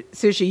making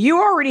sushi.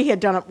 You already had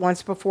done it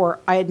once before.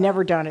 I had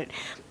never done it.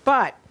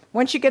 But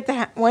once you get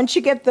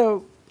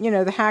the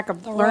the hack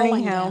of learning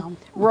rolling how down.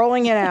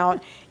 rolling it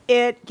out,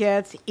 it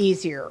gets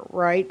easier,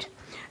 right?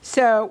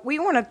 So we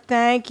want to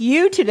thank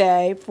you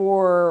today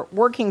for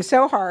working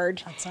so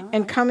hard That's all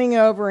and right. coming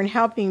over and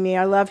helping me.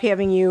 I love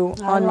having you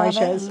on my love it.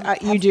 shows.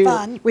 And You have do.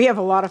 fun. We have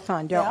a lot of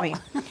fun, don't Yeah.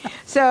 we?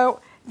 So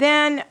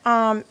then,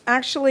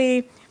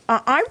 actually,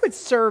 I would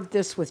serve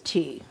this with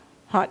tea,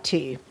 hot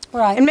tea,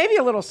 Right. and maybe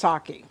a little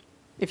sake,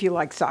 if you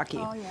like sake.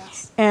 Oh,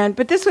 yes.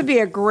 But this would be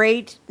a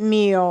great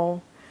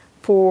meal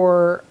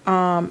for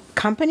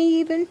company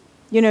even.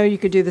 You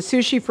could do the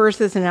sushi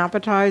first as an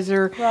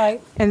appetizer. Right.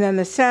 And then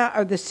the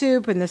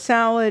soup and the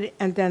salad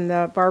and then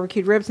the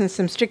barbecued ribs and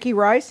some sticky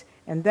rice.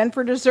 And then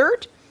for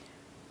dessert,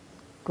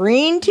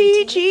 green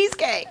tea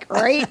cheesecake,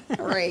 right?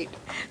 Right.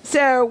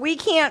 So we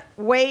can't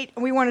wait.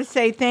 We want to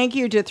say thank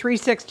you to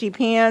 360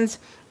 Pans,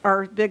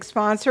 our big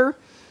sponsor,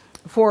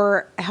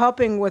 for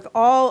helping with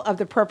all of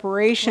the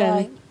preparation.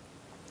 Right.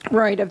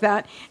 Right, of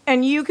that.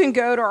 And you can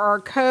go to our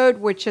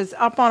code, which is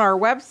up on our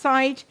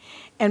website,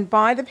 and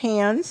buy the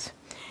pans.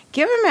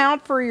 Give them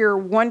out for your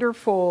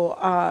wonderful,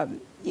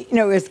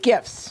 as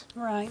gifts.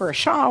 Right. For a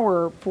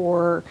shower,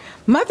 for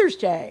Mother's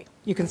Day.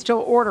 You can still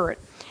order it.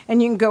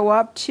 And you can go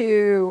up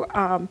to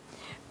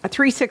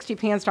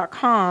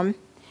 360pans.com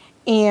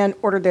and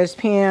order those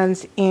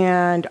pans,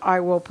 and I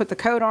will put the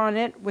code on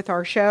it with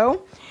our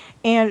show,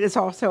 and it's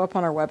also up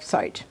on our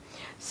website.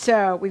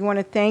 So we want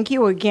to thank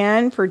you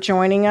again for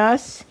joining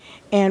us,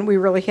 and we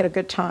really had a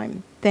good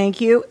time. Thank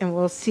you, and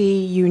we'll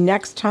see you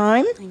next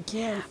time. Thank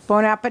you.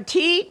 Bon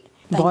appetit.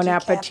 Thank Bon you,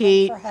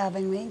 appetit. Kathryn, for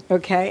having me.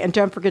 Okay, and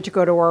don't forget to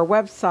go to our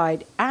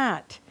website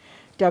at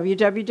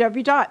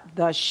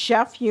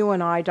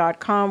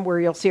www.thechefyouandI.com, where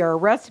you'll see our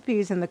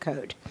recipes and the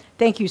code.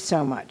 Thank you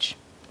so much.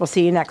 We'll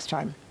see you next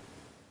time.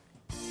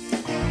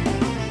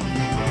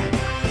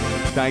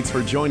 Thanks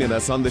for joining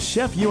us on the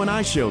Chef You and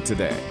I Show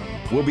today.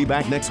 We'll be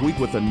back next week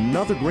with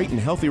another great and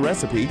healthy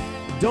recipe.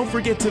 Don't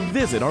forget to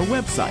visit our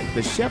website,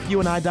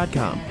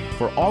 thechefyouandI.com,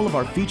 for all of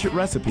our featured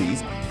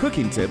recipes,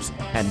 cooking tips,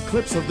 and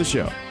clips of the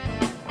show.